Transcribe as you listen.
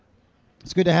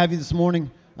It's good to have you this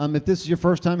morning. If this is your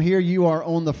first time here, you are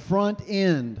on the front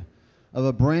end of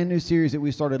a brand new series that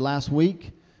we started last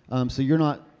week. So you're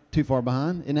not too far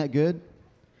behind. Isn't that good?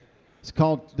 It's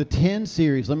called the 10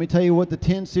 series. Let me tell you what the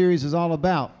 10 series is all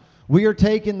about. We are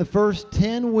taking the first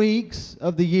 10 weeks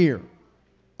of the year,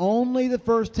 only the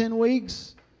first 10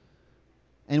 weeks,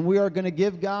 and we are going to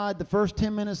give God the first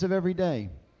 10 minutes of every day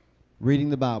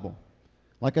reading the Bible.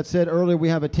 Like I said earlier, we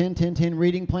have a 10-10-10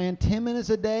 reading plan. 10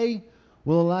 minutes a day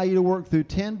will allow you to work through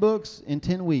 10 books in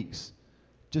 10 weeks.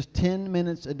 Just 10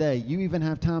 minutes a day. You even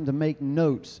have time to make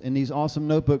notes in these awesome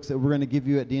notebooks that we're going to give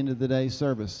you at the end of the day's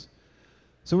service.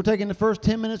 So we're taking the first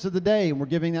 10 minutes of the day and we're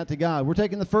giving that to God. We're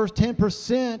taking the first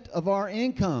 10% of our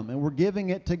income and we're giving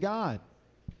it to God.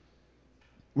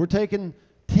 We're taking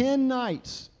 10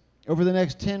 nights over the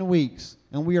next 10 weeks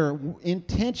and we are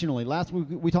intentionally, last week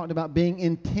we talked about being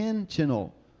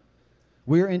intentional.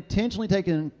 We are intentionally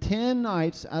taking 10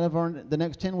 nights out of the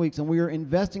next 10 weeks and we are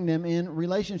investing them in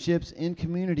relationships in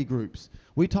community groups.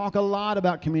 We talk a lot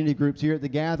about community groups here at the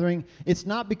gathering. It's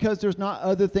not because there's not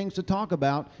other things to talk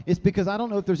about. It's because I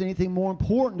don't know if there's anything more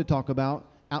important to talk about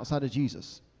outside of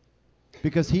Jesus.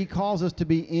 Because he calls us to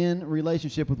be in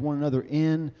relationship with one another,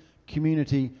 in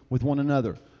community with one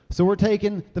another. So we're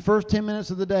taking the first 10 minutes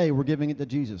of the day, we're giving it to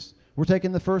Jesus. We're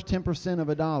taking the first 10% of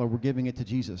a dollar, we're giving it to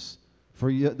Jesus. For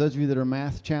you, those of you that are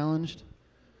math challenged,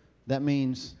 that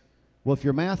means, well, if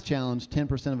you're math challenged,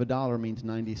 10% of a dollar means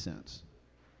 90 cents.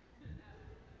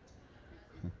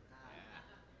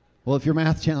 Well, if you're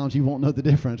math challenged, you won't know the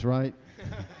difference, right?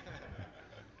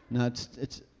 No,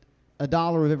 it's a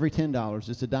dollar of every $10.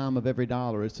 It's a dime of every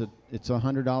dollar. It's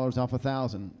 $100 off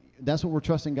 1,000. That's what we're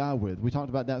trusting God with. We talked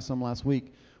about that some last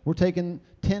week. We're taking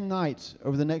 10 nights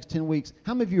over the next 10 weeks.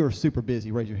 How many of you are super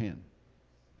busy? Raise your hand.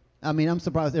 I mean, I'm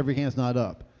surprised every hand's not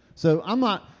up. So I'm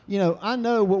not, I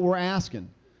know what we're asking.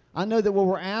 I know that what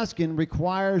we're asking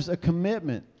requires a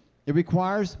commitment. It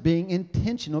requires being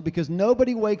intentional because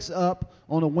nobody wakes up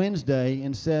on a Wednesday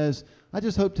and says, I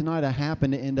just hope tonight I happen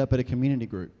to end up at a community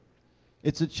group.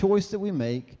 It's a choice that we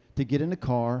make to get in the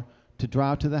car, to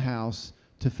drive to the house,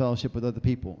 to fellowship with other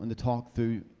people, and to talk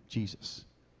through Jesus.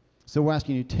 So we're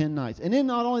asking you 10 nights. And then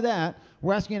not only that,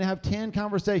 we're asking you to have 10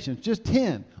 conversations. Just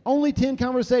 10. Only 10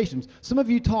 conversations. Some of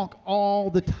you talk all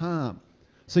the time.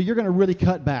 So you're going to really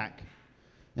cut back.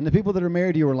 And the people that are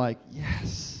married to you are like,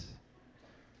 yes.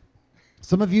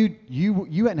 Some of you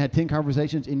hadn't had 10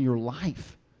 conversations in your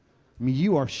life. I mean,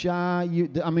 you are shy.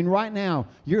 Right now,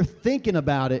 you're thinking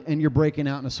about it and you're breaking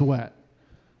out in a sweat.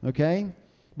 Okay?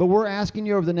 But we're asking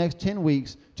you over the next 10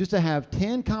 weeks just to have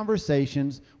 10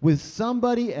 conversations with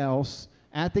somebody else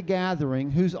at the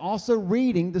gathering who's also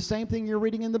reading the same thing you're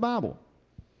reading in the Bible.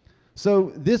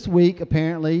 So this week,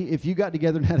 apparently, if you got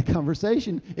together and had a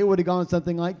conversation, it would have gone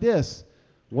something like this.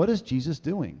 What is Jesus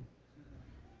doing?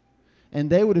 And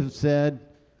they would have said,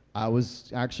 I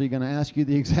was actually going to ask you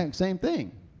the exact same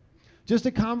thing. Just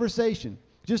a conversation,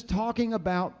 just talking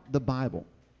about the Bible.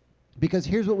 Because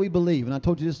here's what we believe, and I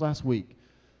told you this last week.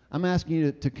 I'm asking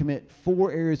you to commit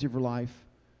 4 areas of your life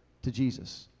to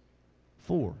Jesus.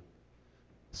 4.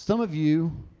 Some of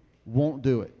you won't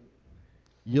do it.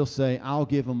 You'll say, I'll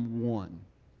give them 1.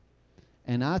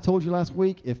 And I told you last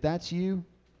week, if that's you,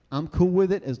 I'm cool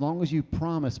with it as long as you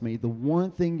promise me the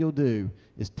one thing you'll do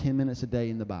is 10 minutes a day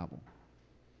in the Bible.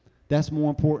 That's more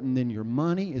important than your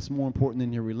money. It's more important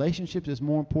than your relationships. It's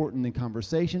more important than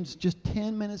conversations. Just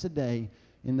 10 minutes a day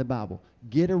in the Bible.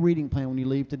 Get a reading plan when you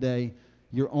leave today.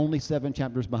 You're only 7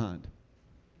 chapters behind.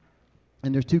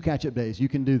 And there's 2 catch-up days. You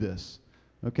can do this.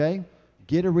 Okay?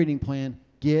 Get a reading plan.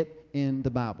 Get in the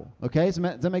Bible. Okay? Does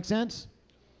that make sense?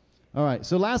 All right.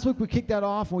 So last week we kicked that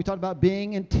off and we talked about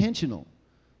being intentional.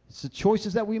 It's the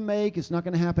choices that we make. It's not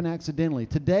going to happen accidentally.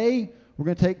 Today we're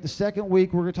going to take the second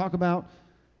week. We're going to talk about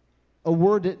a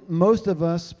word that most of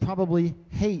us probably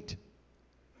hate.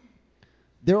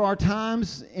 There are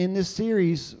times in this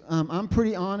series, I'm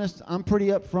pretty honest, I'm pretty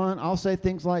upfront. I'll say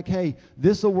things like, hey,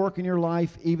 this will work in your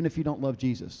life even if you don't love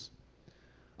Jesus.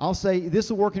 I'll say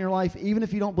this will work in your life even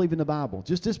if you don't believe in the Bible.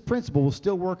 Just this principle will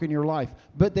still work in your life.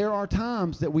 But there are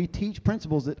times that we teach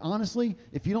principles that honestly,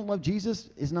 if you don't love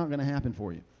Jesus, it's not going to happen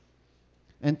for you.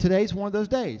 And today's one of those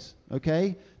days,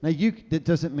 okay? Now, that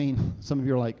doesn't mean some of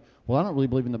you are like, well, I don't really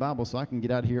believe in the Bible, so I can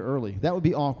get out of here early. That would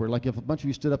be awkward. Like if a bunch of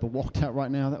you stood up and walked out right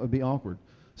now, that would be awkward.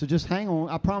 So just hang on.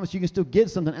 I promise you can still get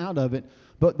something out of it.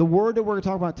 But the word that we're going to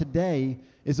talk about today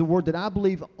is a word that I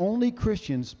believe only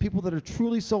Christians, people that are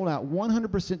truly sold out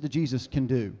 100% to Jesus, can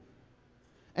do.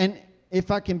 And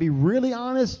if I can be really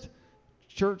honest,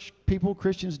 church people,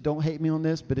 Christians, don't hate me on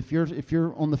this, but if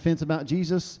you're on the fence about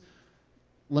Jesus,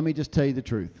 let me just tell you the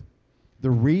truth. The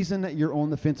reason that you're on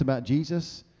the fence about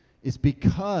Jesus is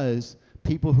because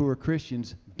people who are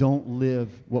Christians don't live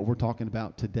what we're talking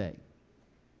about today.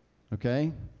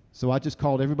 Okay? So I just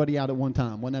called everybody out at one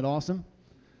time. Wasn't that awesome?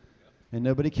 And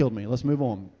nobody killed me. Let's move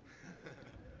on.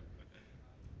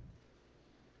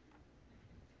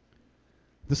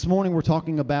 This morning we're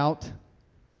talking about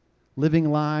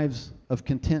living lives of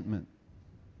contentment.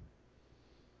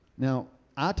 Now,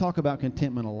 I talk about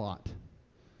contentment a lot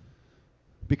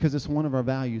because it's one of our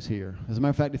values here. As a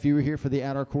matter of fact, if you were here for the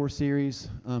At Our Core series,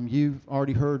 you've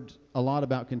already heard a lot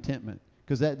about contentment.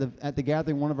 Because at the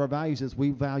gathering, one of our values is we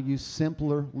value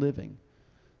simpler living.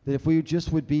 That if we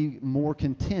just would be more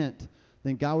content,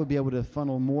 then God would be able to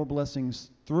funnel more blessings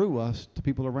through us to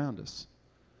people around us.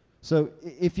 So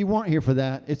if you weren't here for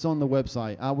that, it's on the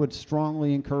website. I would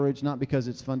strongly encourage, not because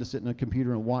it's fun to sit in a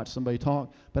computer and watch somebody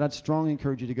talk, but I'd strongly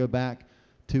encourage you to go back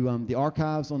to the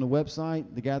archives on the website,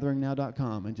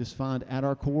 thegatheringnow.com, and just find At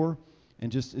Our Core.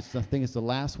 And I think it's the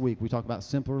last week we talk about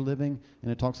simpler living,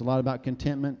 and it talks a lot about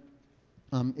contentment.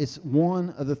 It's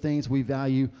one of the things we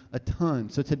value a ton.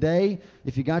 So today,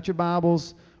 if you got your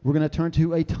Bibles, we're going to turn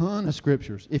to a ton of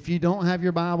scriptures. If you don't have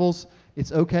your Bibles,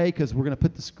 it's okay because we're going to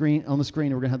put the screen on the screen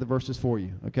and we're going to have the verses for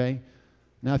you, okay?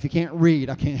 Now, if you can't read,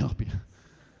 I can't help you.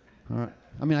 All right.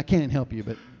 I mean, I can help you,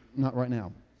 but not right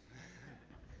now.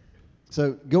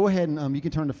 So go ahead and you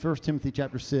can turn to 1 Timothy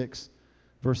chapter 6,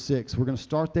 verse 6. We're going to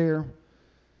start there.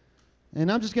 And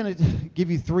I'm just going to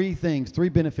give you three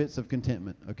benefits of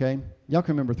contentment, okay? Y'all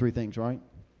can remember three things, right?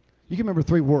 You can remember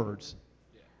three words.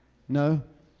 Yeah. No?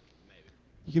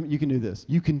 Maybe. You can do this.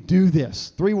 You can do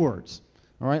this. 3 words.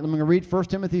 All right, I'm going to read 1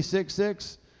 Timothy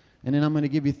 6:6, and then I'm going to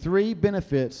give you 3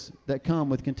 benefits that come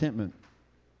with contentment.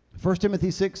 1 Timothy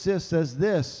 6:6 says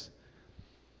this,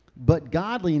 "But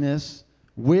godliness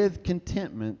with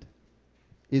contentment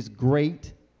is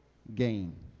great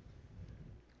gain."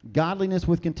 Godliness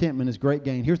with contentment is great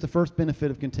gain. Here's the first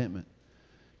benefit of contentment.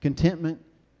 Contentment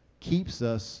keeps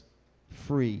us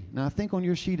free. Now, I think on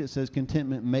your sheet it says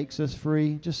contentment makes us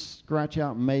free. Just scratch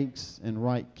out makes and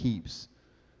write keeps.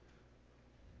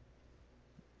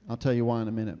 I'll tell you why in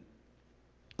a minute.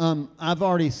 I've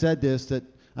already said this, that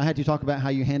I had to talk about how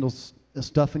you handle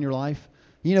stuff in your life.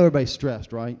 You know everybody's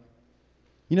stressed, right?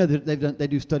 You know they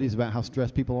do studies about how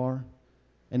stressed people are.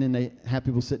 And then they have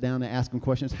people sit down and ask them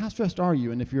questions. How stressed are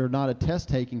you? And if you're not a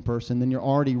test-taking person, then you're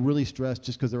already really stressed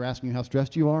just because they're asking you how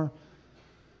stressed you are.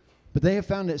 But they have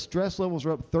found that stress levels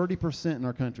are up 30% in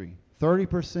our country.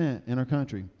 30% in our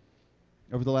country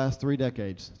over the last 3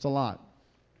 decades. It's a lot.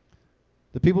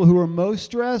 The people who are most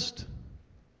stressed,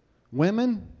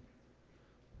 women,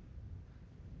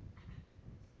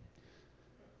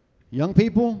 young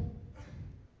people,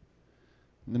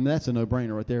 and that's a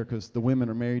no-brainer right there because the women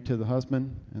are married to the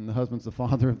husband and the husband's the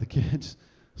father of the kids,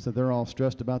 so they're all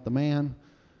stressed about the man.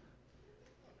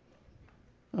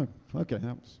 Oh, okay,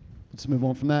 let's move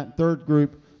on from that. Third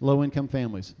group, low-income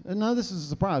families. And none of this is a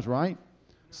surprise, right?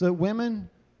 So women,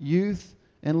 youth,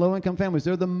 and low-income families,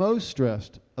 they're the most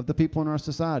stressed of the people in our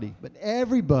society. But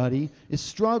everybody is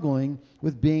struggling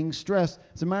with being stressed.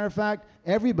 As a matter of fact,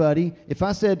 everybody, if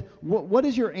I said, what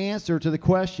is your answer to the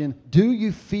question, do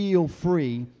you feel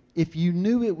free, if you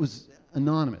knew it was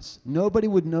anonymous, nobody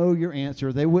would know your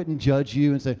answer. They wouldn't judge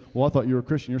you and say, well, I thought you were a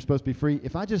Christian. You're supposed to be free.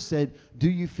 If I just said, do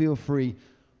you feel free,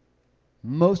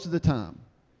 most of the time,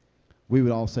 we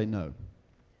would all say no.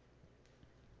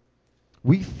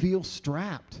 We feel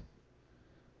strapped.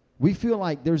 We feel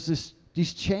like there's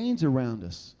these chains around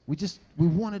us. We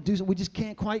want to do something. We just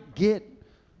can't quite get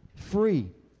free.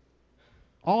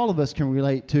 All of us can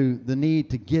relate to the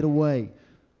need to get away.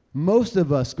 Most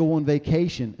of us go on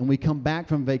vacation, and we come back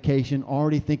from vacation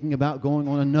already thinking about going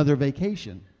on another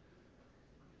vacation.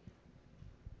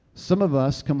 Some of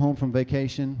us come home from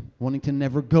vacation wanting to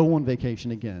never go on vacation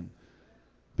again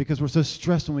because we're so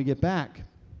stressed when we get back.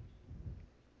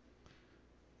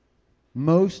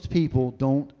 Most people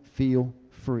don't feel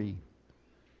free.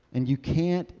 And you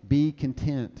can't be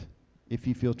content if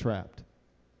you feel trapped.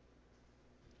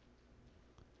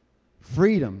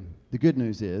 Freedom, the good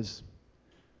news is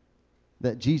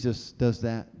that Jesus does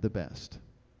that the best.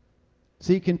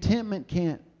 See, contentment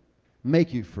can't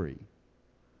make you free.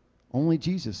 Only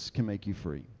Jesus can make you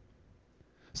free.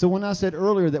 So when I said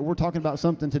earlier that we're talking about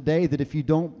something today that if you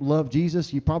don't love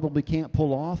Jesus, you probably can't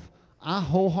pull off, I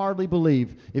wholeheartedly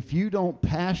believe if you don't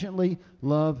passionately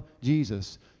love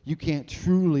Jesus, you can't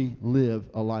truly live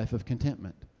a life of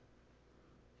contentment.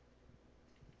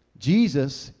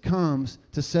 Jesus comes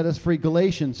to set us free.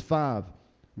 Galatians 5,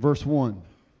 verse 1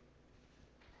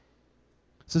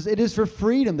 says, "It is for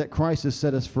freedom that Christ has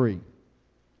set us free.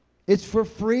 It's for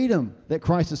freedom that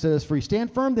Christ has set us free.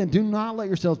 Stand firm then. Do not let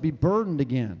yourselves be burdened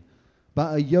again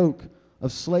by a yoke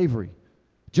of slavery.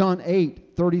 John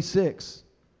 8:36.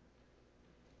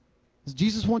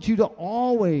 Jesus wants you to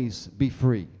always be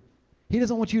free. He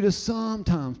doesn't want you to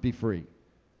sometimes be free.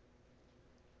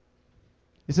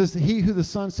 It says, he who the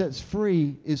Son sets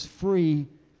free is free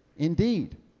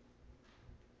indeed.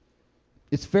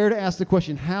 It's fair to ask the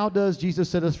question, how does Jesus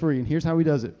set us free? And here's how he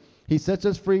does it. He sets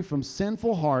us free from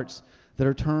sinful hearts that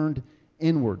are turned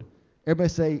inward. Everybody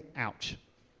say, ouch.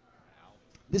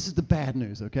 This is the bad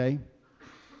news, okay?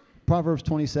 Proverbs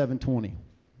 27:20. You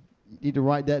need to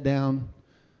write that down.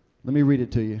 Let me read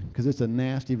it to you, because it's a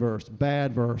nasty verse,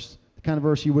 bad verse, the kind of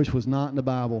verse you wish was not in the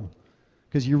Bible,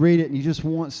 because you read it and you just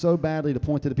want so badly to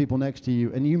point to the people next to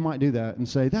you, and you might do that and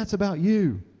say, that's about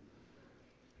you.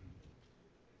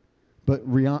 But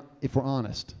if we're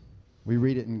honest, we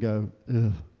read it and go,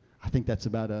 ugh, I think that's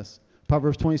about us.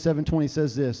 Proverbs 27:20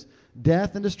 says this,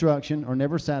 death and destruction are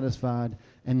never satisfied,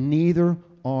 and neither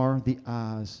are the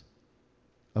eyes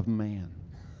of man.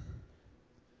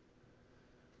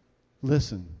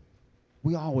 Listen,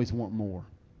 we always want more.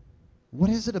 What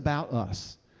is it about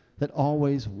us that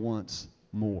always wants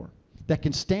more? That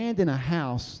can stand in a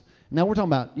house. Now we're talking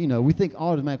about, we think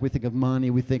automatically, we think of money,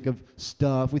 we think of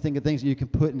stuff, we think of things that you can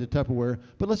put into Tupperware.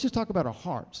 But let's just talk about our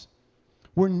hearts.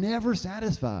 We're never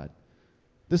satisfied.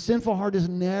 The sinful heart is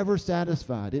never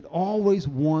satisfied. It always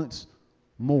wants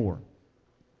more.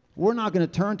 We're not going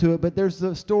to turn to it, but there's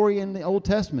a story in the Old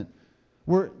Testament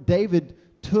where David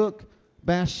took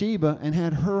Bathsheba and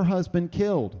had her husband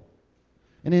killed.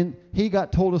 And then he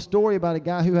got told a story about a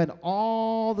guy who had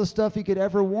all the stuff he could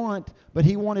ever want, but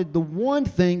he wanted the one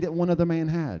thing that one other man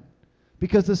had.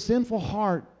 Because the sinful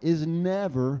heart is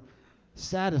never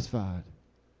satisfied.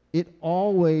 It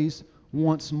always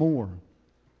wants more.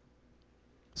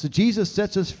 So Jesus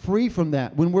sets us free from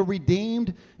that. When we're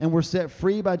redeemed and we're set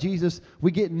free by Jesus,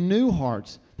 we get new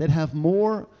hearts that have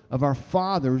more of our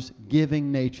Father's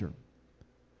giving nature.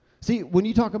 See, when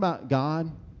you talk about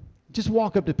God, just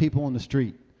walk up to people on the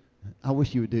street. I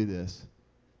wish you would do this.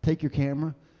 Take your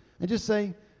camera and just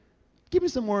say, give me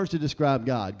some words to describe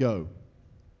God. Go.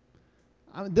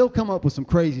 They'll come up with some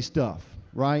crazy stuff,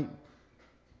 right?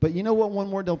 But you know what one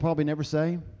word they'll probably never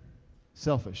say?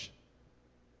 Selfish.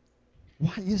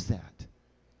 Why is that?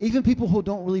 Even people who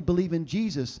don't really believe in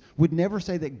Jesus would never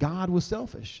say that God was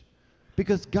selfish,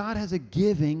 because God has a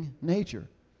giving nature.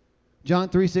 John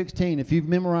 3:16, if you've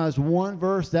memorized one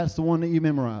verse, that's the one that you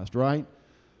memorized, right?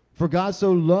 For God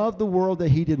so loved the world that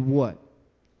he did what?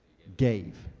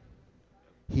 Gave.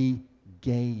 He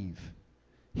gave.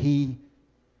 He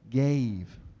gave.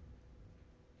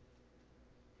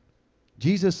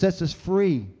 Jesus sets us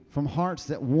free from hearts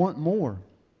that want more.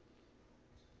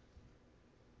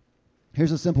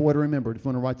 Here's a simple way to remember it if you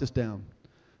want to write this down.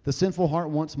 The sinful heart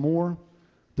wants more.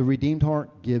 The redeemed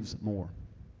heart gives more.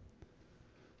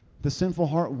 The sinful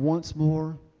heart wants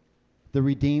more. The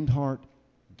redeemed heart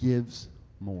gives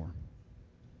more.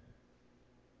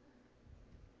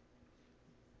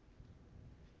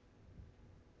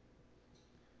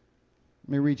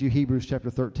 Let me read you Hebrews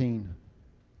chapter 13.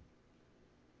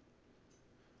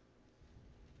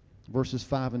 Verses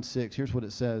 5 and 6. Here's what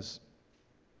it says.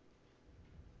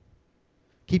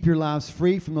 Keep your lives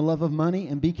free from the love of money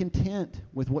and be content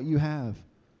with what you have.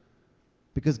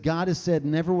 Because God has said,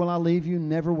 never will I leave you,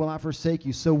 never will I forsake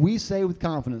you. So we say with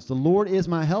confidence, the Lord is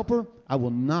my helper. I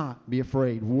will not be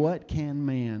afraid. What can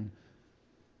man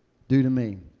do to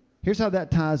me? Here's how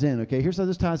that ties in, okay? Here's how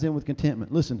this ties in with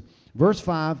contentment. Listen, verse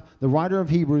 5, the writer of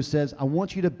Hebrews says, I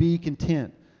want you to be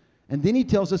content. And then he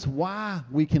tells us why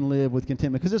we can live with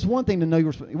contentment. Because it's one thing to know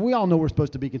we all know we're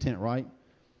supposed to be content, right?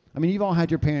 I mean, you've all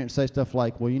had your parents say stuff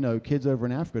like, well, kids over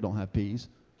in Africa don't have peas.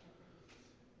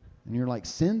 And you're like,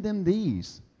 send them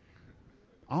these.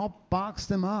 I'll box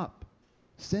them up.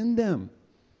 Send them.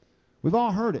 We've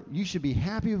all heard it. You should be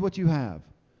happy with what you have.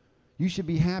 You should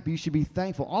be happy. You should be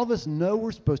thankful. All of us know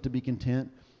we're supposed to be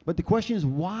content. But the question is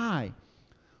why?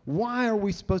 Why are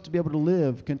we supposed to be able to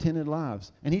live contented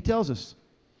lives? And he tells us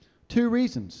 2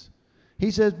 reasons. He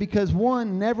says, because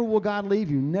one, never will God leave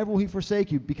you. Never will he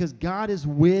forsake you. Because God is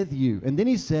with you. And then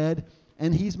he said,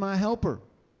 and he's my helper.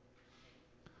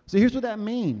 So here's what that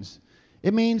means.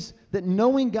 It means that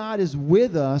knowing God is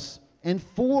with us and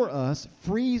for us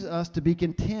frees us to be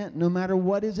content no matter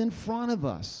what is in front of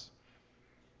us.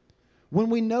 When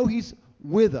we know he's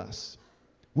with us,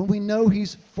 when we know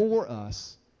he's for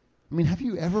us, I mean, have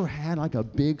you ever had like a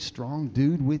big, strong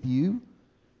dude with you?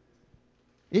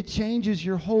 It changes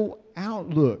your whole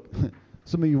outlook.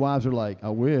 Some of you wives are like, I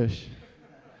wish.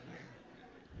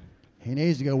 He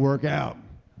needs to go work out.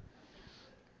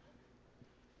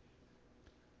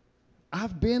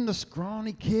 I've been the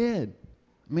scrawny kid.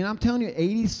 I mean, I'm telling you,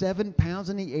 87 pounds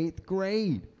in the 8th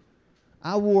grade.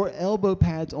 I wore elbow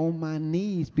pads on my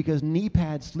knees because knee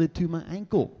pads slid to my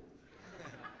ankle.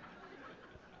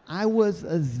 I was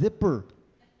a zipper.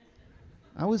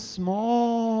 I was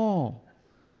small.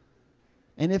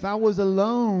 And if I was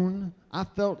alone, I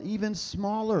felt even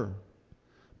smaller.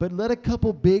 But let a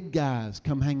couple big guys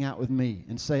come hang out with me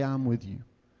and say, I'm with you.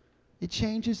 It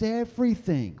changes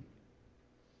everything.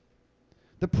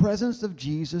 The presence of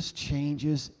Jesus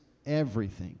changes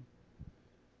everything.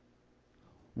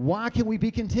 Why can we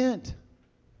be content?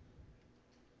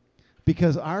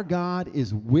 Because our God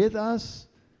is with us,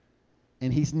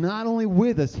 and He's not only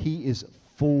with us, He is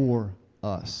for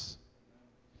us.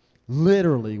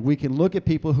 Literally, we can look at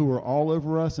people who are all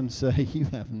over us and say, you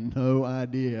have no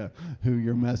idea who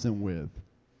you're messing with.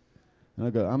 And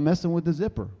I go, I'm messing with the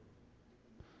zipper.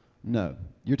 No,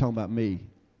 you're talking about me.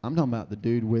 I'm talking about the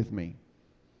dude with me.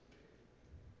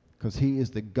 Because He is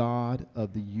the God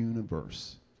of the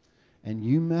universe. And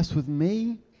you mess with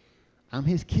me, I'm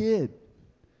His kid.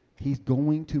 He's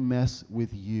going to mess with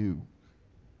you.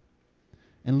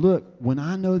 And look, when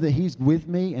I know that He's with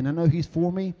me and I know He's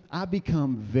for me, I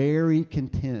become very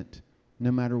content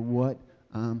no matter what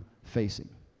I'm facing.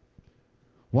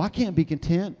 Well, I can't be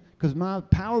content because my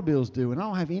power bill's due and I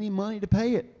don't have any money to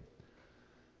pay it.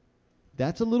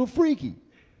 That's a little freaky.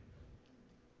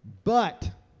 But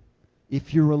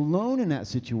if you're alone in that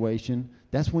situation,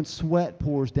 that's when sweat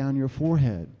pours down your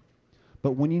forehead.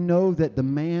 But when you know that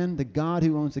the God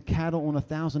who owns the cattle on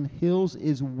 1,000 hills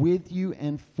is with you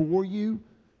and for you,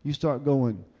 you start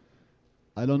going,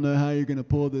 I don't know how you're going to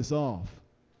pull this off.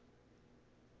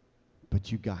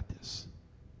 But you got this.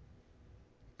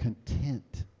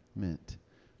 Contentment.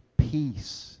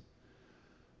 Peace.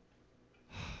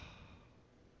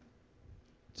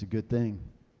 It's a good thing.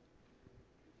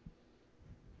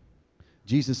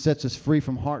 Jesus sets us free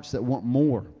from hearts that want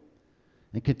more.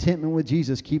 And contentment with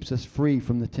Jesus keeps us free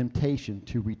from the temptation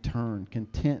to return.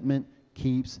 Contentment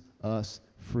keeps us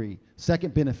free.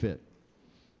 Second benefit.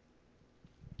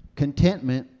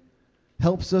 Contentment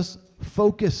helps us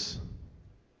focus.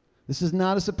 This is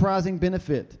not a surprising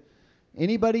benefit.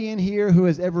 Anybody in here who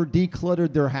has ever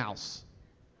decluttered their house?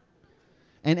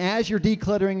 And as you're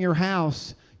decluttering your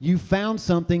house, you found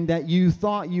something that you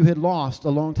thought you had lost a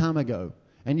long time ago.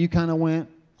 And you kind of went,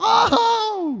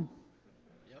 oh!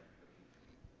 Yep.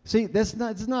 See, it's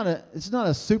not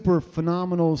a super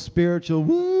phenomenal spiritual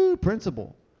woo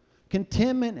principle.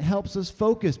 Contentment helps us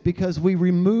focus because we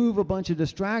remove a bunch of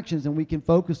distractions and we can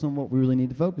focus on what we really need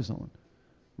to focus on.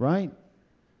 Right?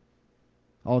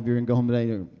 All of you are going to go home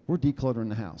today. We're decluttering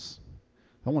the house.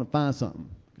 I want to find something.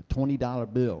 A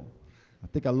 $20 bill. I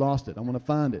think I lost it. I want to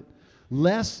find it.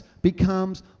 Less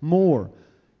becomes more.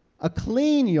 A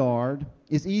clean yard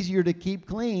is easier to keep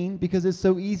clean because it's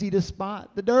so easy to spot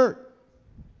the dirt.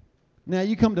 Now,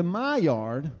 you come to my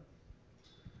yard,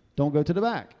 don't go to the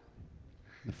back.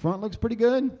 The front looks pretty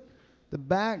good. The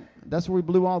back, that's where we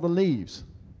blew all the leaves.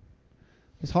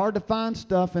 It's hard to find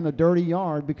stuff in a dirty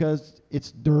yard because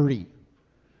it's dirty.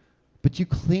 But you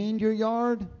cleaned your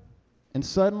yard, and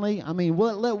suddenly,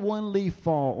 let one leaf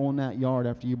fall on that yard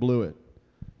after you blew it.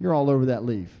 You're all over that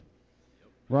leaf.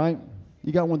 Right?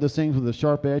 You got one of those things with a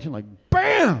sharp edge, and like,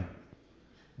 bam!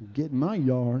 Get in my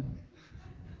yard.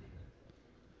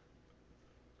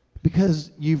 Because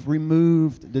you've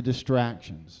removed the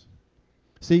distractions.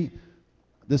 See,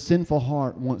 the sinful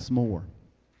heart wants more.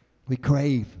 We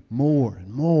crave more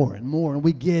and more and more, and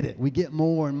we get it. We get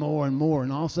more and more and more,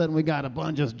 and all of a sudden we got a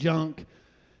bunch of junk,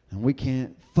 and we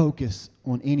can't focus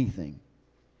on anything.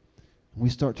 We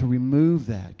start to remove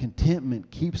that. Contentment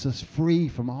keeps us free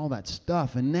from all that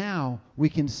stuff, and now we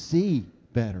can see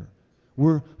better.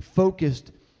 We're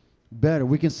focused better.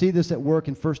 We can see this at work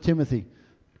in 1 Timothy.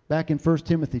 Back in 1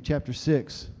 Timothy chapter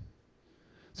 6.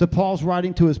 So Paul's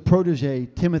writing to his protege,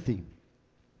 Timothy.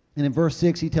 And in verse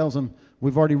 6, he tells him,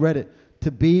 we've already read it,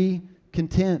 to be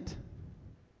content.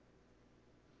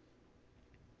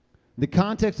 The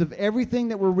context of everything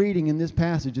that we're reading in this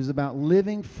passage is about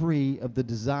living free of the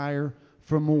desire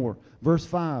for more. Verse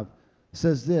 5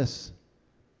 says this.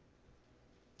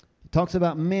 It talks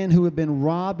about men who have been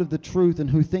robbed of the truth and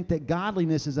who think that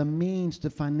godliness is a means to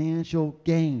financial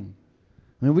gain.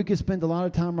 I mean, we could spend a lot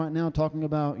of time right now talking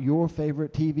about your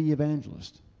favorite TV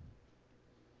evangelist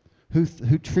who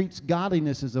treats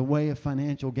godliness as a way of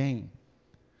financial gain.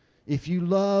 If you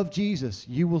love Jesus,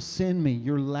 you will send me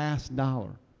your last dollar.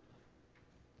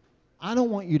 I don't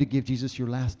want you to give Jesus your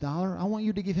last dollar. I want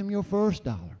you to give him your first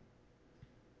dollar.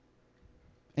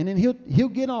 And then he'll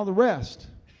get all the rest.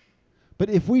 But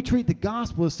if we treat the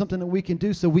gospel as something that we can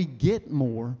do so we get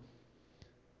more,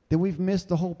 then we've missed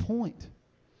the whole point.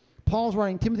 Paul's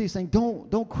writing Timothy saying,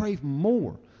 don't crave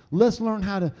more. Let's learn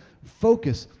how to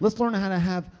focus. Let's learn how to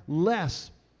have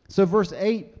less. So verse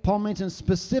 8, Paul mentions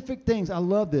specific things. I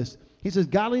love this. He says,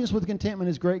 godliness with contentment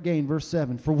is great gain. Verse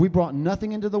 7, for we brought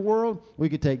nothing into the world. We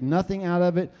could take nothing out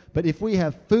of it. But if we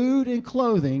have food and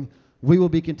clothing, we will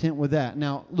be content with that.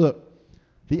 Now, look,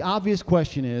 the obvious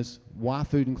question is, why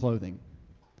food and clothing?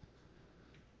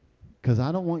 Because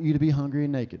I don't want you to be hungry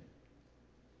and naked.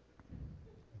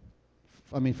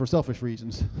 I mean, for selfish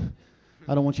reasons.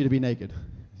 I don't want you to be naked.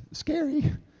 It's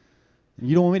scary.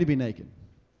 You don't want me to be naked.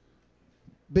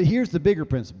 But here's the bigger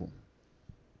principle.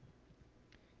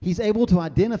 He's able to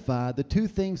identify the two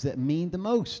things that mean the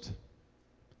most.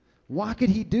 Why could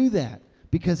he do that?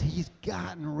 Because he's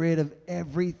gotten rid of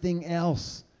everything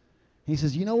else. He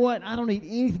says, you know what? I don't need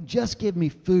anything. Just give me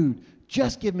food.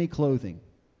 Just give me clothing.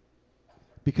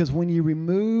 Because when you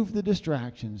remove the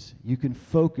distractions, you can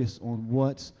focus on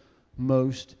what's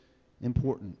most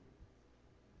important.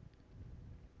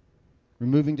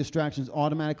 Removing distractions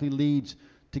automatically leads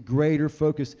to greater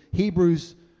focus.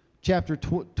 Hebrews chapter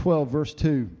 12, verse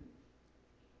 2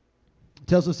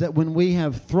 tells us that when we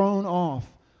have thrown off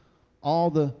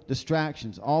all the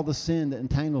distractions, all the sin that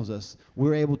entangles us,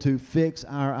 we're able to fix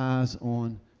our eyes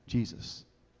on Jesus.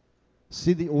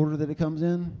 See the order that it comes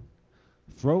in?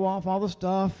 Throw off all the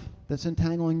stuff that's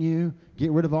entangling you,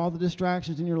 get rid of all the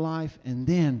distractions in your life, and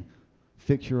then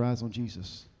fix your eyes on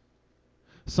Jesus.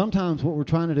 Sometimes what we're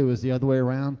trying to do is the other way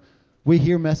around. We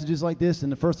hear messages like this,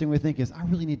 and the first thing we think is, I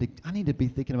need to be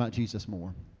thinking about Jesus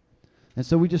more. And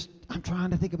so I'm trying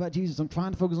to think about Jesus. I'm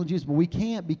trying to focus on Jesus, but we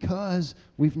can't because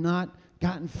we've not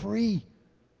gotten free.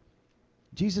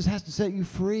 Jesus has to set you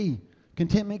free.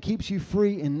 Contentment keeps you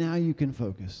free, and now you can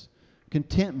focus.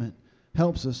 Contentment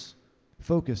helps us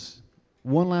focus.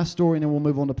 One last story, and then we'll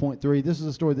move on to point 3. This is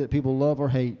a story that people love or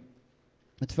hate.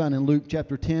 It's found in Luke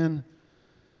chapter 10.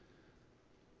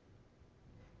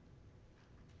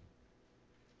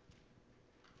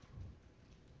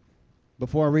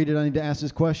 Before I read it, I need to ask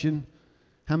this question.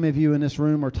 How many of you in this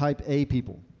room are type A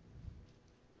people?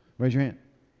 Raise your hand.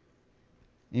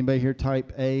 Anybody here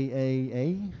type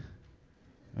A?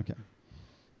 Okay.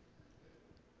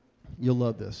 You'll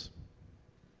love this.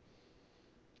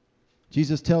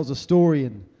 Jesus tells a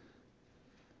story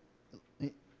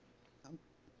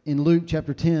in Luke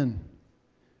chapter 10.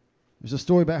 There's a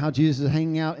story about how Jesus is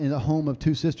hanging out in the home of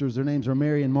two sisters. Their names are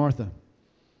Mary and Martha.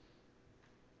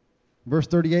 Verse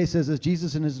 38 says, as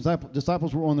Jesus and his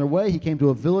disciples were on their way, he came to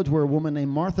a village where a woman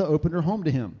named Martha opened her home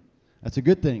to him. That's a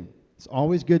good thing. It's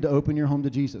always good to open your home to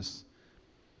Jesus.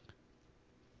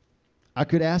 I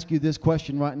could ask you this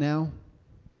question right now,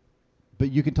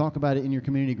 but you can talk about it in your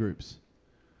community groups.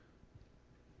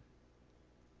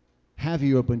 Have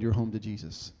you opened your home to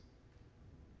Jesus?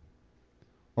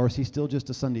 Or is he still just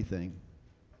a Sunday thing?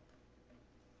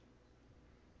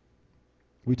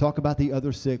 We talk about the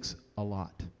other 6 a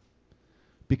lot.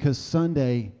 Because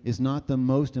Sunday is not the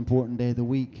most important day of the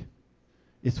week.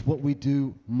 It's what we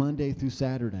do Monday through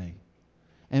Saturday.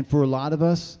 And for a lot of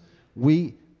us,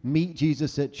 we meet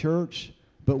Jesus at church,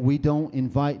 but we don't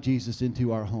invite Jesus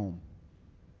into our home.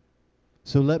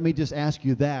 So let me just ask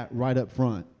you that right up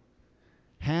front.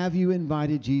 Have you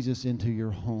invited Jesus into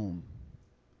your home?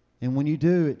 And when you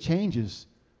do, it changes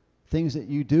things that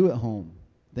you do at home,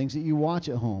 things that you watch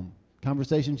at home,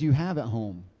 conversations you have at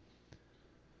home.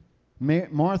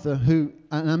 Martha, and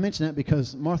I mention that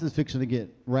because Martha's fixing to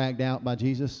get ragged out by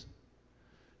Jesus.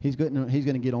 He's going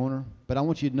to get on her. But I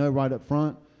want you to know right up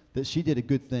front that she did a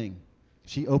good thing.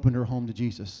 She opened her home to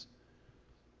Jesus.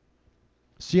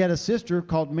 She had a sister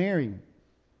called Mary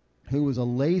who was a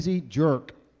lazy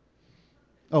jerk.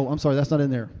 Oh, I'm sorry, that's not in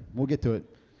there. We'll get to it.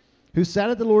 Who sat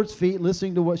at the Lord's feet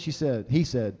listening to what he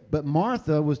said. But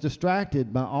Martha was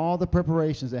distracted by all the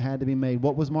preparations that had to be made.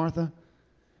 What was Martha?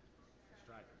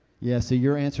 Yeah, see,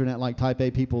 you're answering that like type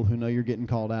A people who know you're getting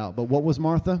called out. But what was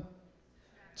Martha?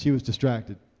 She was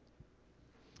distracted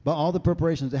by all the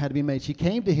preparations that had to be made. She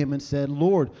came to him and said,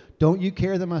 Lord, don't you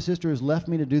care that my sister has left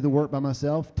me to do the work by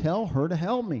myself? Tell her to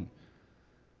help me.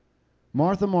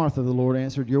 Martha, Martha, the Lord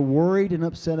answered, you're worried and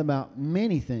upset about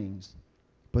many things,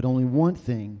 but only one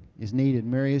thing is needed.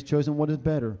 Mary has chosen what is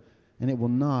better, and it will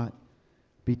not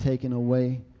be taken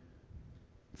away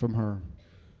from her.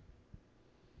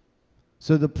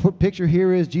 So the picture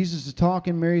here is Jesus is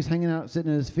talking, Mary's hanging out,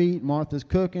 sitting at his feet, Martha's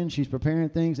cooking, she's preparing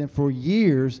things, and for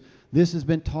years, this has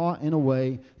been taught in a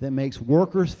way that makes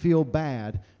workers feel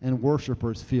bad and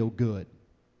worshipers feel good.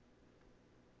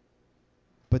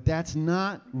 But that's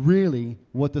not really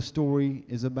what the story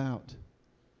is about.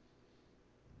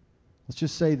 Let's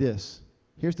just say this.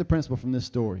 Here's the principle from this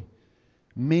story.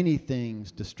 Many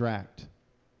things distract.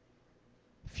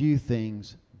 Few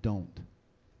things don't.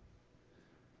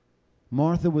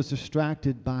 Martha was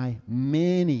distracted by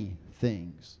many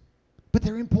things, but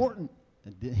they're important.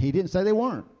 He didn't say they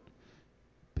weren't.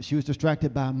 But she was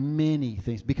distracted by many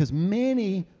things because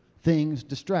many things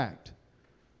distract.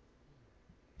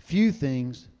 Few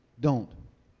things don't.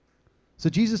 So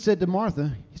Jesus said to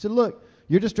Martha, he said, look,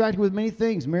 you're distracted with many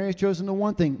things. Mary has chosen the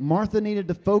one thing. Martha needed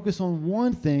to focus on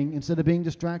one thing instead of being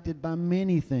distracted by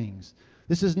many things.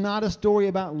 This is not a story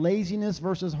about laziness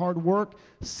versus hard work.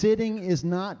 Sitting is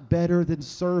not better than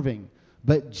serving,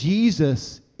 but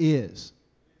Jesus is.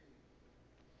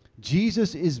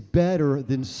 Jesus is better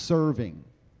than serving.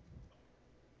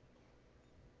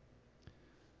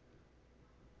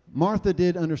 Martha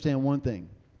did understand one thing.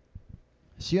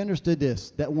 She understood this,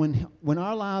 that when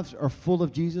our lives are full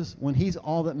of Jesus, when he's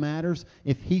all that matters,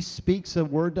 if he speaks a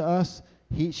word to us,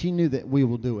 she knew that we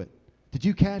will do it. Did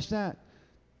you catch that?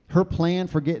 Her plan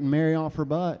for getting Mary off her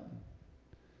butt.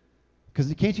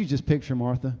 Because can't you just picture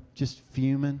Martha just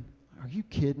fuming? Are you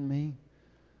kidding me?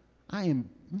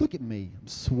 Look at me. I'm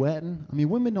sweating. I mean,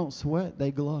 women don't sweat,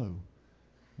 they glow.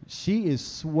 She is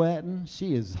sweating.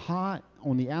 She is hot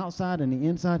on the outside and the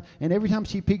inside. And every time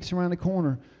she peeks around the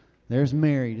corner, there's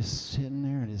Mary just sitting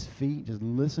there at his feet, just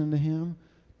listening to him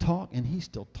talk. And he's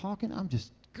still talking.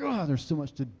 God, there's so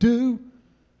much to do.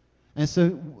 And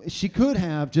so she could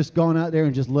have just gone out there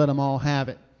and just let them all have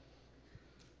it.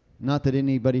 Not that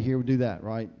anybody here would do that,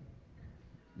 right?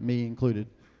 Me included.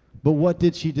 But what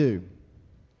did she do?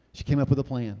 She came up with a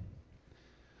plan.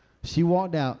 She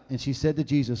walked out and she said to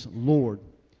Jesus, Lord,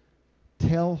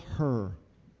 tell her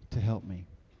to help me.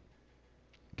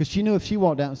 Because she knew if she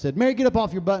walked out and said, Mary, get up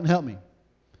off your butt and help me,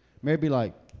 Mary'd be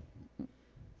like,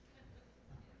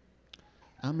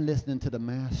 I'm listening to the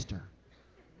master,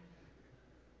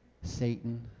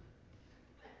 Satan.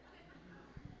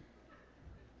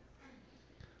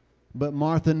 But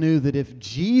Martha knew that if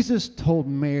Jesus told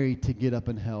Mary to get up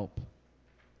and help,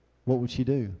 what would she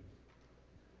do?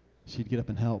 She'd get up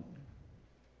and help.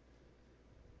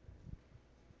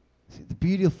 See, the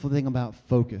beautiful thing about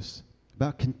focus,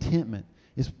 about contentment,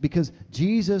 is because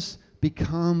Jesus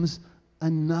becomes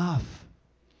enough.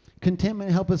 Contentment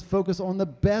helps us focus on the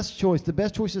best choice. The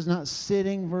best choice is not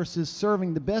sitting versus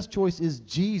serving. The best choice is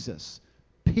Jesus,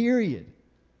 period.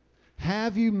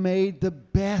 Have you made the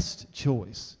best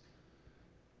choice?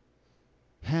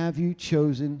 Have you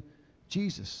chosen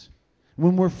Jesus?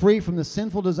 When we're free from the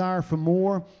sinful desire for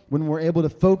more, when we're able to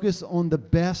focus on the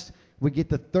best, we get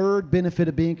the third benefit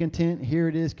of being content. Here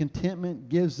it is. Contentment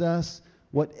gives us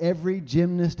what every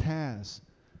gymnast has: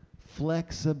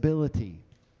 flexibility.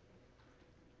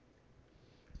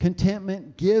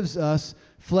 Contentment gives us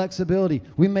flexibility.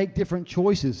 We make different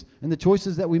choices, and the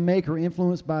choices that we make are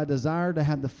influenced by a desire to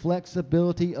have the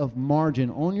flexibility of margin.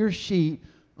 On your sheet,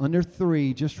 under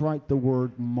 3, just write the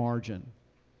word margin.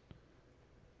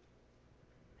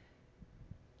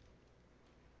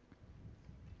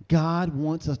 God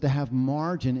wants us to have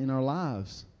margin in our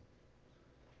lives.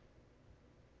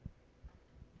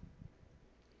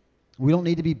 We don't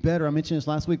need to be better. I mentioned this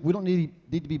last week. We don't need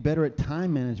to be better at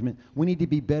time management. We need to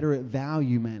be better at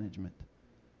value management.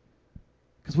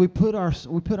 Because we put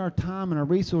our time and our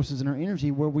resources and our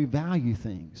energy where we value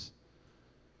things.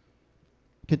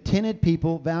 Contented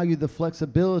people value the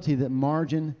flexibility that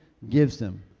margin gives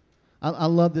them. I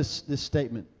love this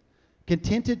statement.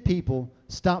 Contented people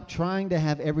stop trying to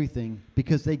have everything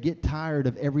because they get tired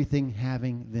of everything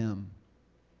having them.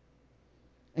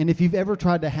 And if you've ever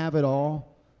tried to have it all,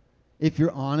 if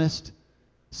you're honest,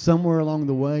 somewhere along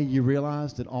the way you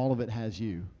realize that all of it has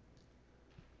you.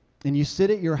 And you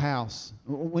sit at your house.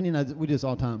 We do this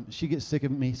all the time. She gets sick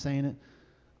of me saying it.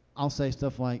 I'll say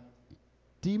stuff like,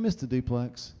 do you miss the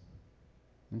duplex?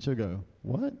 And she'll go,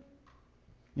 what?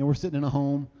 We're sitting in a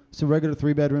home. It's a regular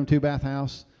 3-bedroom, 2-bath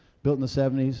house, built in the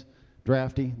 70s,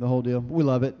 drafty, the whole deal. We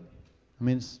love it. I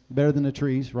mean, it's better than the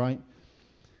trees, right?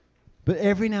 But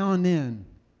every now and then,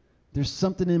 there's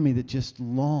something in me that just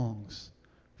longs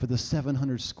for the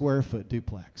 700 square foot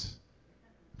duplex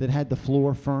that had the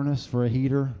floor furnace for a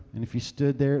heater, and if you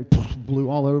stood there, it blew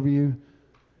all over you.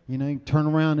 You turn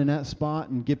around in that spot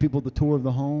and give people the tour of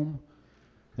the home.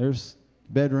 There's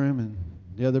the bedroom and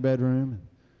the other bedroom,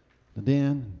 and the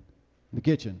den, the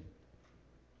kitchen,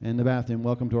 and the bathroom.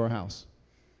 Welcome to our house.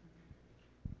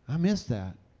 I miss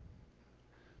that.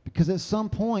 Because at some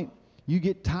point, you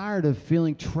get tired of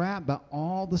feeling trapped by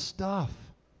all the stuff.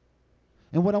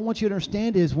 And what I want you to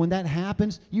understand is when that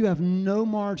happens, you have no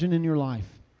margin in your life.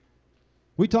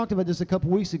 We talked about this a couple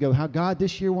weeks ago, how God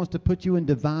this year wants to put you in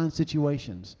divine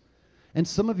situations. And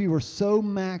some of you are so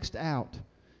maxed out,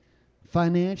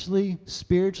 financially,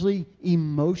 spiritually,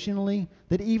 emotionally,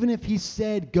 that even if he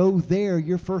said, go there,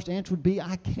 your first answer would be,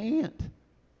 I can't.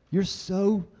 You're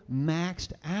so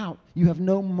maxed out. You have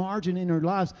no margin in your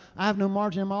lives. I have no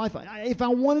margin in my life. If I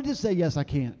wanted to say yes, I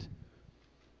can't.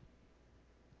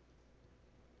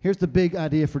 Here's the big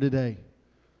idea for today.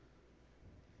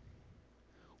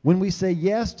 When we say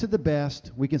yes to the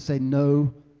best, we can say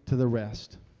no to the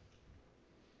rest.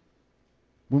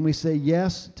 When we say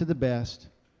yes to the best,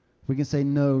 we can say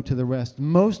no to the rest.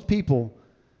 Most people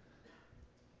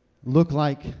look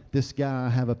like this guy. I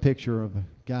have a picture of a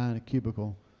guy in a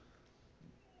cubicle.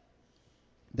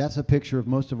 That's a picture of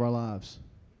most of our lives.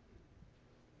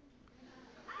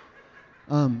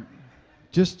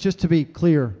 Just to be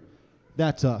clear,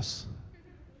 that's us.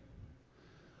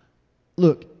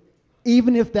 Look,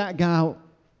 even if that guy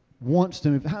wants to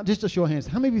move, just a show of hands,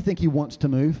 how many of you think he wants to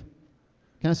move?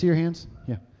 Can I see your hands?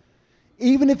 Yeah.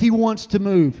 Even if he wants to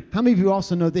move, how many of you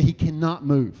also know that he cannot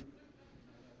move?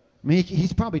 I mean,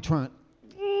 he's probably trying.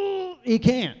 He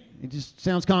can't. He just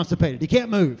sounds constipated. He can't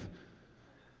move.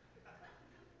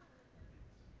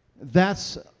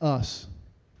 That's us.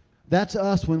 That's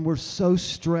us when we're so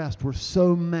stressed, we're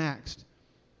so maxed.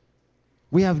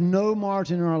 We have no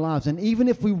margin in our lives. And even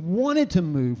if we wanted to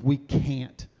move, we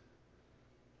can't.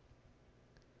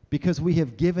 Because we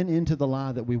have given into the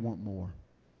lie that we want more.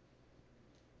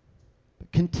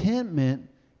 But contentment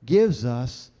gives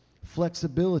us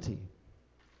flexibility.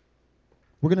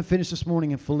 We're going to finish this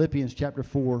morning in Philippians chapter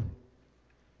 4.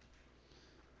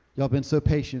 Y'all been so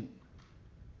patient.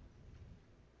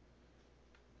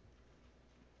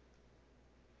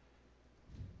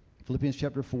 Philippians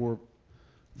chapter 4,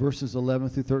 verses 11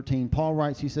 through 13. Paul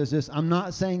writes, he says this, I'm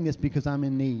not saying this because I'm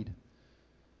in need.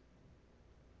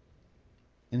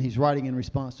 And he's writing in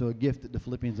response to a gift that the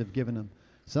Philippians have given him.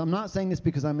 So I'm not saying this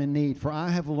because I'm in need, for I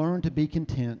have learned to be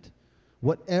content,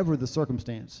 whatever the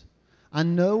circumstance. I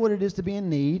know what it is to be in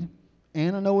need,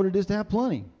 and I know what it is to have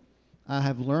plenty. I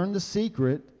have learned the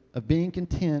secret of being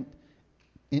content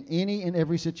in any and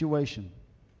every situation,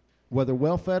 whether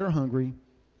well-fed or hungry,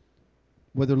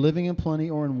 whether living in plenty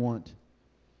or in want.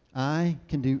 I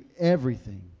can do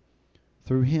everything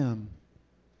through him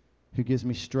who gives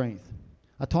me strength.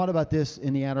 I taught about this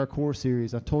in the At Our Core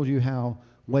series. I told you how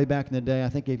way back in the day, I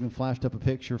think I even flashed up a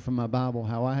picture from my Bible,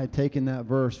 how I had taken that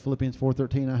verse, Philippians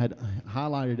 4:13, I had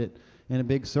highlighted it in a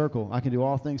big circle. I can do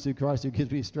all things through Christ who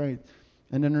gives me strength.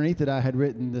 And underneath it, I had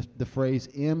written the phrase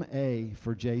M.A.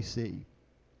 for J.C.,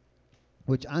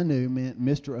 which I knew meant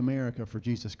Mr. America for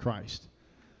Jesus Christ.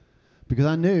 Because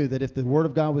I knew that if the Word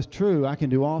of God was true, I can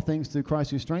do all things through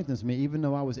Christ who strengthens me. Even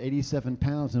though I was 87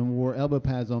 pounds and wore elbow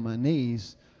pads on my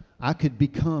knees, I could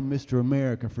become Mr.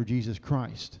 America for Jesus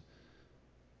Christ.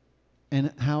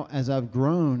 And how, as I've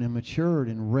grown and matured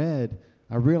and read,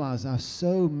 I realized I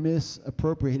so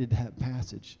misappropriated that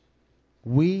passage.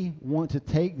 We want to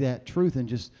take that truth and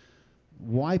just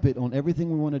wipe it on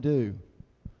everything we want to do.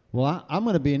 Well, I'm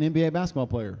going to be an NBA basketball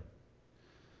player.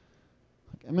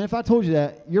 I mean, if I told you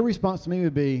that, your response to me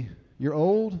would be, you're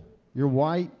old, you're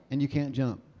white, and you can't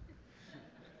jump.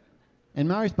 And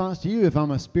my response to you, if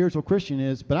I'm a spiritual Christian,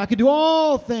 is, but I could do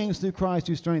all things through Christ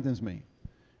who strengthens me.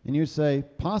 And you'd say,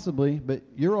 possibly, but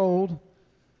you're old,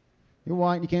 you're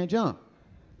white, and you can't jump.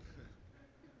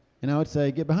 And I would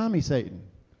say, get behind me, Satan.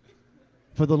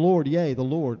 For the Lord, yea, the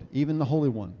Lord, even the Holy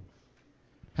One,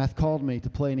 hath called me to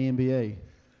play in the NBA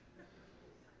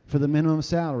for the minimum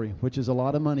salary, which is a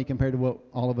lot of money compared to what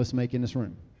all of us make in this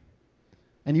room.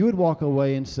 And you would walk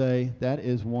away and say, that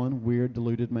is one weird,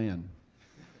 deluded man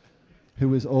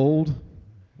who is old,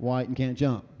 white, and can't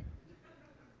jump.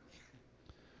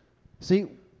 See,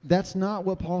 that's not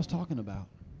what Paul's talking about.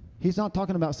 He's not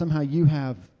talking about somehow you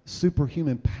have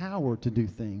superhuman power to do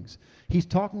things. He's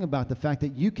talking about the fact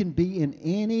that you can be in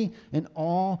any and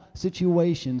all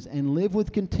situations and live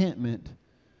with contentment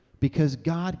because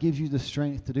God gives you the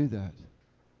strength to do that.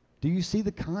 Do you see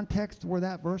the context where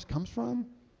that verse comes from?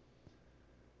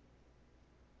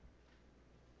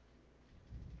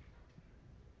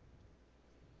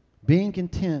 Being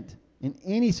content in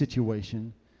any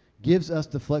situation gives us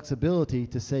the flexibility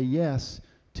to say yes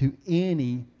to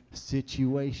any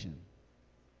situation.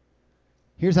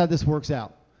 Here's how this works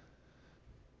out.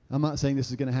 I'm not saying this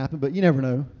is going to happen, but you never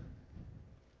know.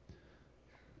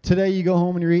 Today you go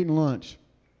home and you're eating lunch.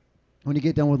 When you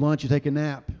get done with lunch, you take a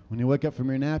nap. When you wake up from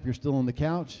your nap, you're still on the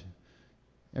couch.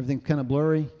 Everything's kind of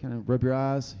blurry, kind of rub your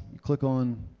eyes. You click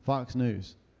on Fox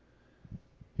News.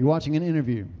 You're watching an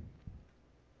interview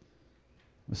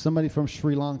with somebody from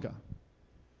Sri Lanka.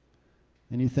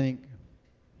 And you think,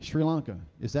 Sri Lanka,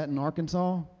 is that in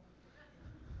Arkansas?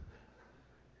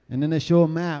 And then they show a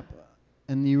map,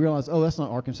 and you realize, oh, that's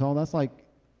not Arkansas. That's like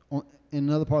in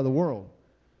another part of the world.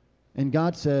 And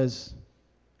God says,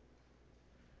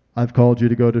 I've called you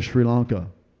to go to Sri Lanka.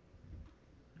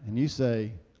 And you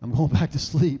say, I'm going back to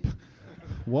sleep.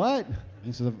 What?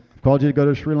 He says, I've called you to go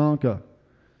to Sri Lanka.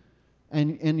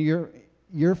 And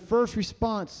your first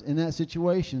response in that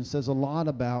situation says a lot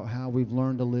about how we've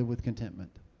learned to live with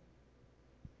contentment.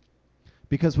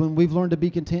 Because when we've learned to be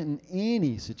content in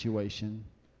any situation,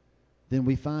 then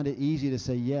we find it easy to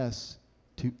say yes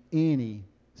to any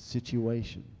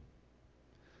situation.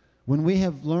 When we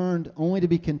have learned only to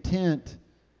be content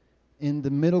in the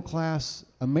middle class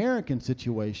American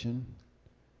situation,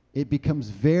 it becomes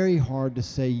very hard to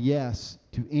say yes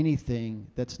to anything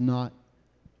that's not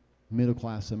middle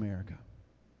class America.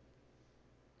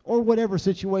 Or whatever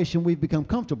situation we've become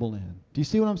comfortable in. Do you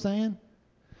see what I'm saying?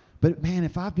 But man,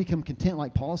 if I've become content,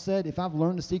 like Paul said, if I've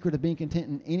learned the secret of being content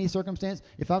in any circumstance,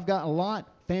 if I've got a lot,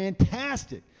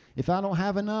 fantastic. If I don't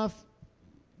have enough,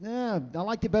 I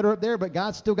liked it better up there, but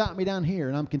God's still got me down here,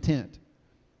 and I'm content.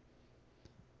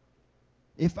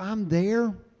 If I'm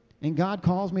there and God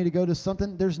calls me to go to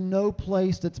something, there's no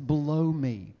place that's below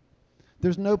me.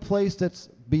 There's no place that's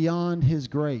beyond His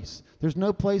grace. There's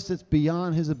no place that's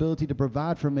beyond His ability to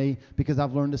provide for me, because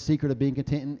I've learned the secret of being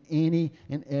content in any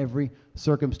and every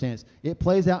circumstance. It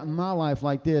plays out in my life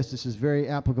like this. This is very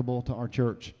applicable to our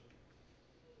church.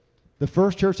 The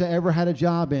first church I ever had a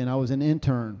job in, I was an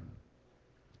intern.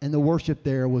 And the worship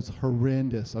there was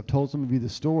horrendous. I've told some of you the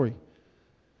story.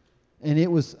 And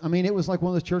it was like one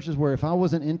of those churches where if I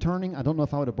wasn't interning, I don't know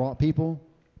if I would have brought people.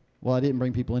 Well, I didn't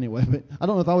bring people anyway, but I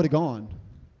don't know if I would have gone.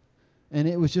 And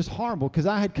it was just horrible, because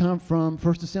I had come from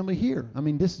First Assembly here.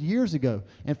 This years ago.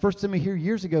 And First Assembly here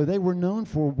years ago, they were known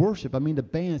for worship. The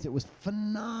bands, it was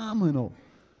phenomenal.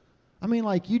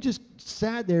 Like you just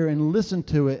sat there and listened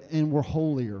to it and were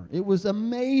holier. It was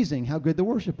amazing how good the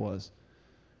worship was.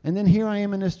 And then here I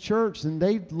am in this church, and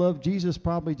they loved Jesus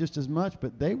probably just as much,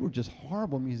 but they were just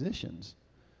horrible musicians.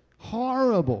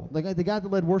 Horrible. The guy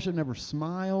that led worship never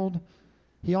smiled.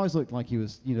 He always looked like he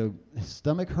was, his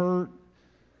stomach hurt,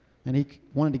 and he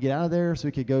wanted to get out of there so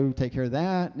he could go take care of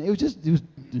that. And it was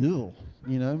ew,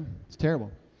 it's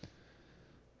terrible.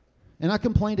 And I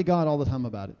complained to God all the time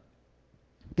about it.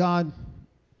 God,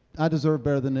 I deserve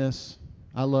better than this.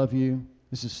 I love you.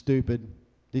 This is stupid.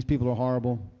 These people are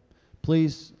horrible.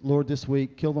 Please, Lord, this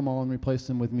week, kill them all and replace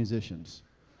them with musicians.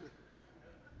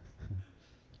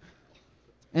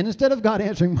 And instead of God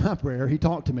answering my prayer, He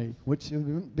talked to me, which it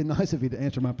would be nice of you to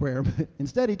answer my prayer, but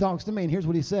instead He talks to me, and here's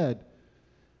what He said.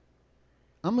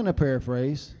 I'm going to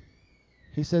paraphrase.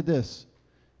 He said this: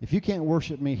 if you can't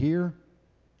worship me here,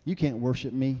 you can't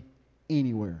worship me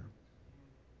anywhere.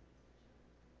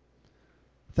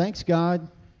 Thanks, God.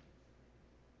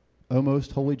 Oh,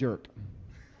 most holy jerk.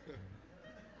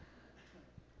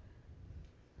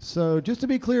 So just to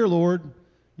be clear, Lord,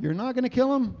 you're not going to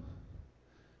kill him?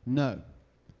 No,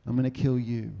 I'm going to kill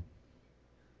you.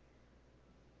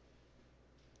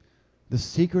 The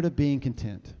secret of being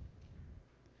content.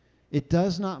 It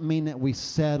does not mean that we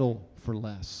settle for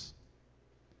less.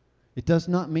 It does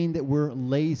not mean that we're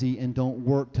lazy and don't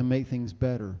work to make things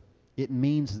better. It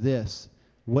means this: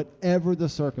 whatever the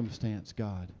circumstance,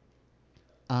 God,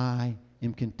 I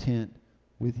am content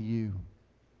with you.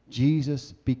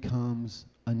 Jesus becomes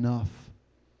enough.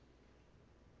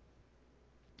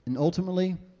 And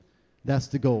ultimately, that's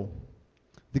the goal.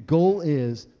 The goal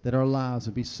is that our lives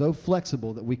would be so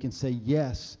flexible that we can say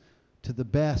yes to the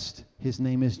best. His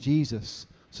name is Jesus,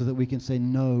 so that we can say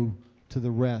no to the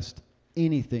rest,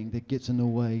 anything that gets in the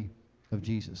way of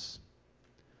Jesus.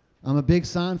 I'm a big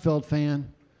Seinfeld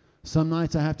fan. Some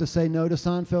nights I have to say no to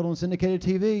Seinfeld on syndicated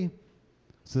TV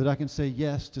so that I can say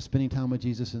yes to spending time with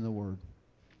Jesus in the Word.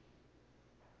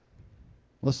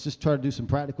 Let's just try to do some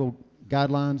practical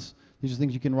guidelines. These are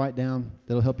things you can write down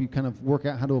that'll help you kind of work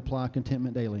out how to apply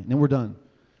contentment daily. And then we're done.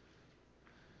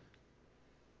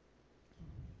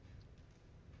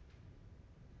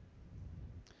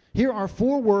 Here are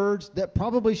 4 words that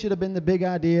probably should have been the big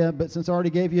idea, but since I already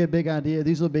gave you a big idea,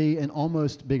 these will be an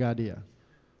almost big idea.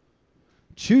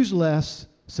 Choose less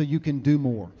so you can do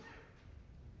more.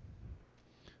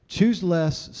 Choose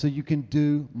less so you can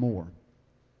do more.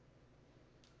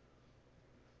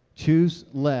 Choose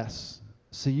less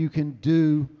so you can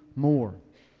do more.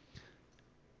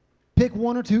 Pick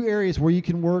 1 or 2 areas where you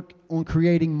can work on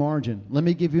creating margin. Let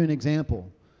me give you an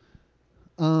example.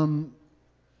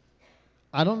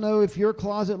 I don't know if your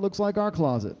closet looks like our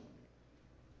closet.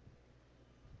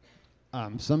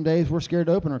 Some days we're scared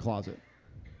to open our closet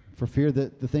for fear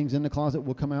that the things in the closet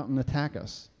will come out and attack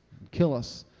us, kill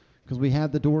us, because we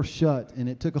had the door shut and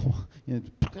it took a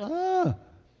while.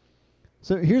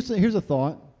 So here's a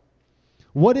thought.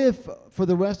 What if for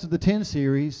the rest of the 10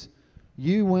 series,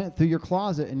 you went through your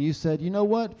closet and you said, you know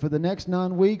what, for the next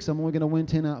 9 weeks, I'm only going to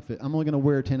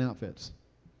wear 10 outfits.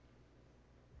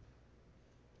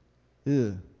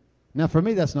 Ugh. Now, for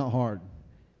me, that's not hard,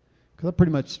 because I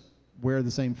pretty much wear the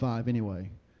same 5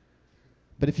 anyway.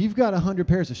 But if you've got 100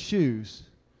 pairs of shoes,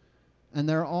 and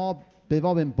they've all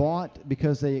been bought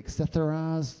because they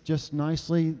accessorize just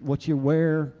nicely what you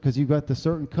wear, because you've got the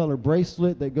certain color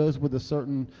bracelet that goes with a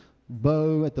certain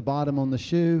bow at the bottom on the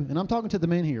shoe. And I'm talking to the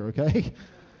men here, okay?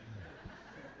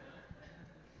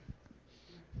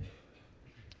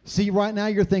 See, right now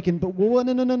you're thinking, but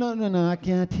no, I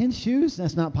can't. 10 shoes?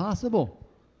 That's not possible.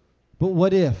 But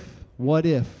what if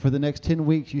for the next 10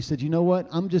 weeks you said, you know what,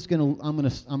 I'm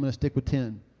gonna stick with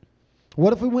 10.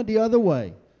 What if we went the other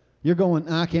way? You're going,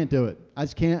 I can't do it. I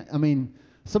just can't. I mean,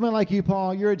 somebody like you,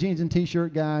 Paul, you're a jeans and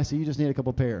t-shirt guy, so you just need a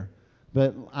couple pair.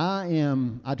 But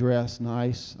I dress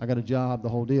nice. I got a job, the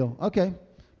whole deal. Okay,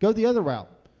 go the other route.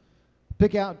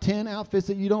 Pick out 10 outfits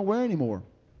that you don't wear anymore.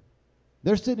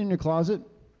 They're sitting in your closet,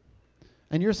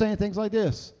 and you're saying things like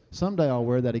this: someday I'll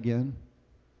wear that again.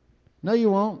 No,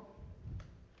 you won't.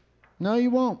 No,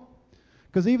 you won't.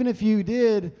 Because even if you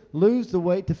did lose the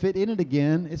weight to fit in it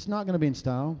again, it's not going to be in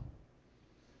style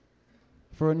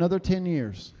for another 10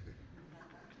 years.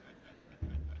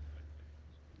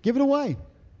 Give it away.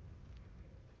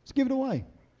 Just give it away.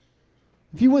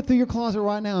 If you went through your closet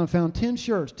right now and found 10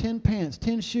 shirts, 10 pants,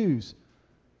 10 shoes,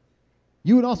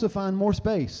 you would also find more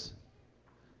space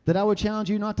that I would challenge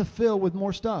you not to fill with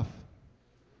more stuff.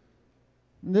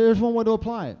 There's one way to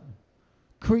apply it.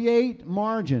 Create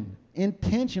margin.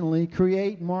 Intentionally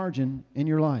create margin in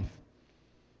your life.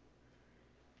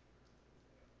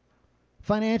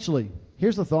 Financially,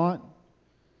 here's the thought.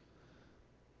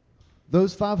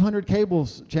 Those 500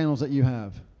 cables channels that you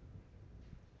have,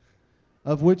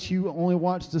 of which you only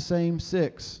watch the same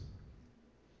 6,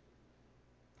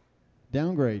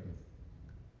 downgrade.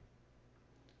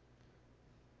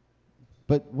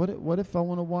 But what if I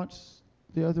want to watch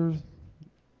the other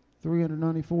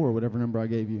 394, whatever number I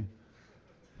gave you?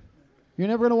 You're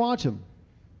never going to watch them.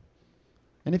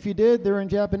 And if you did, they're in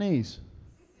Japanese.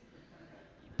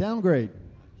 Downgrade.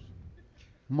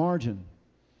 Margin.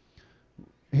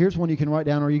 Here's one you can write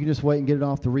down, or you can just wait and get it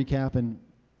off the recap and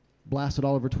blast it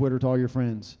all over Twitter to all your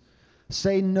friends.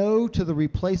 Say no to the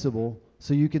replaceable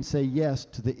so you can say yes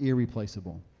to the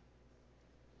irreplaceable.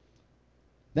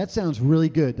 That sounds really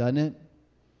good, doesn't it?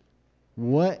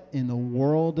 What in the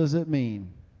world does it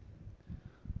mean?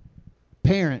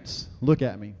 Parents, look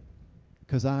at me,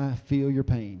 because I feel your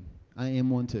pain. I am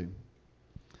one too.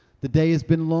 The day has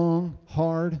been long,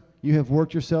 hard. You have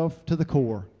worked yourself to the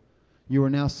core. You are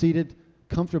now seated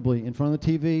comfortably in front of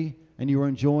the TV, and you are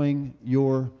enjoying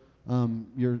your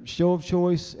show of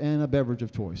choice and a beverage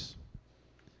of choice.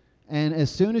 And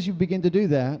as soon as you begin to do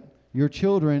that, your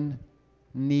children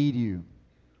need you.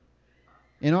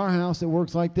 In our house, it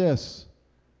works like this.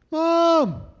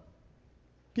 Mom,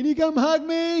 can you come hug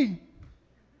me?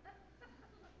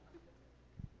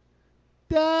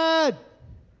 Dad,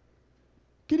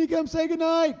 can you come say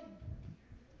goodnight?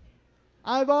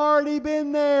 I've already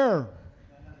been there.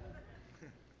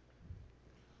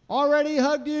 Already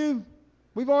hugged you.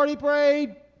 We've already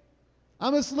prayed.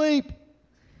 I'm asleep.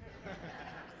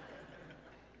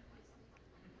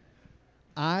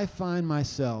 I find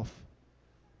myself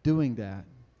doing that,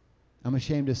 I'm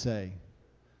ashamed to say.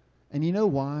 And you know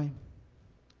why?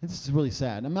 This is really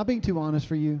sad. I'm not being too honest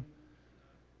for you.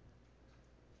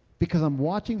 Because I'm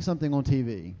watching something on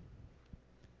TV,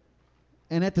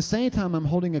 and at the same time I'm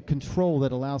holding a control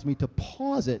that allows me to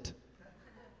pause it,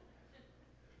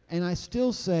 and I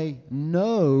still say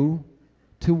no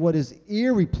to what is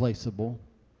irreplaceable,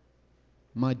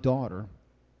 my daughter,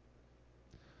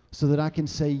 so that I can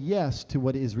say yes to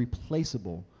what is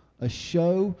replaceable, a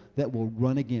show that will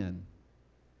run again.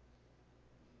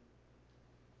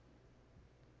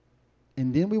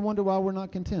 And then we wonder why we're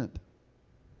not content.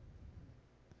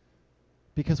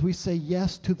 Because we say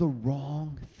yes to the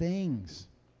wrong things.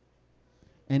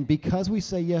 And because we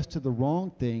say yes to the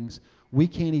wrong things, we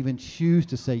can't even choose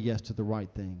to say yes to the right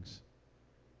things.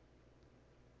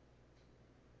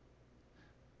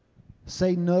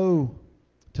 Say no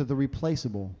to the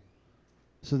replaceable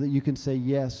so that you can say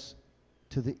yes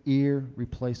to the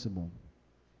irreplaceable.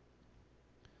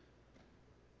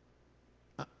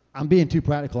 I'm being too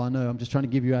practical, I know. I'm just trying to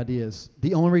give you ideas.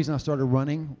 The only reason I started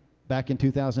running back in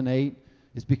 2008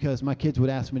 is because my kids would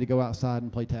ask me to go outside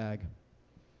and play tag.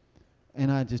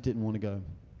 And I just didn't want to go.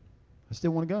 I just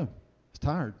didn't want to go. I was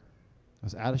tired. I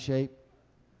was out of shape,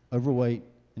 overweight,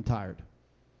 and tired.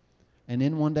 And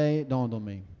then one day it dawned on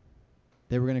me.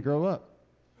 They were going to grow up.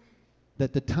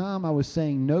 That the time I was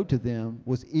saying no to them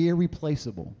was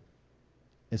irreplaceable.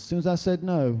 As soon as I said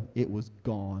no, it was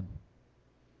gone.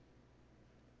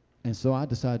 And so I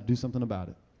decided to do something about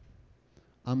it.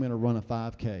 I'm going to run a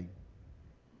 5K.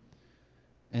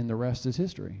 And the rest is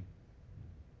history.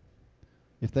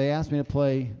 If they ask me to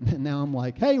play, now I'm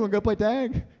like, hey, you want to go play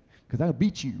tag? Because I'll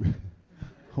beat you.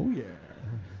 Oh, yeah.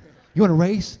 You want to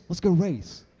race? Let's go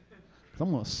race. 'Cause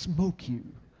I'm going to smoke you.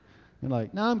 You're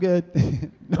like, no, I'm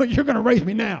good. No, you're going to race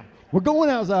me now. We're going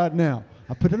outside now.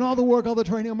 I put in all the work, all the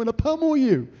training. I'm going to pummel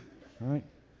you. All right?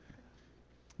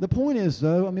 The point is,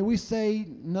 though, I mean, we say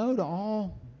no to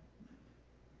all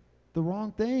the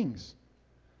wrong things.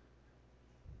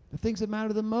 The things that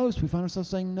matter the most, we find ourselves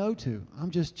saying no to. I'm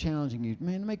just challenging you.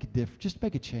 Man, make a difference. Just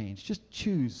make a change. Just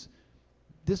choose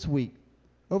this week,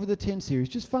 over the 10 series,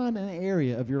 just find an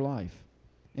area of your life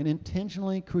and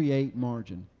intentionally create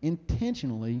margin.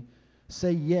 Intentionally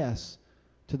say yes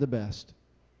to the best.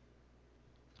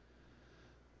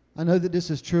 I know that this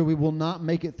is true. We will not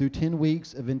make it through 10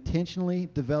 weeks of intentionally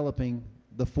developing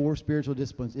the 4 spiritual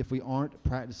disciplines if we aren't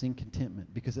practicing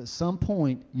contentment. Because at some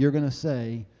point, you're going to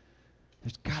say,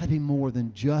 there's got to be more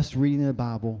than just reading the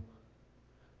Bible,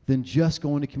 than just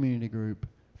going to community group,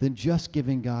 than just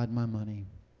giving God my money,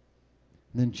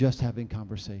 than just having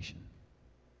conversation.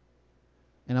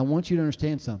 And I want you to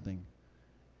understand something.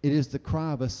 It is the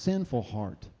cry of a sinful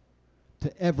heart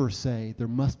to ever say there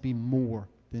must be more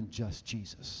than just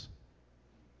Jesus.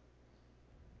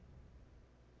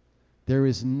 There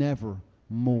is never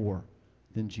more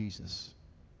than Jesus.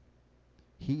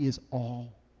 He is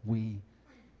all we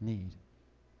need.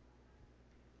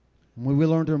 And when we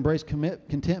learn to embrace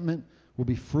contentment, we'll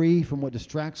be free from what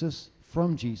distracts us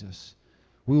from Jesus.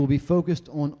 We will be focused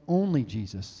on only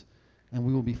Jesus, and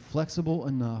we will be flexible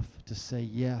enough to say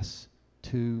yes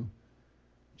to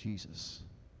Jesus.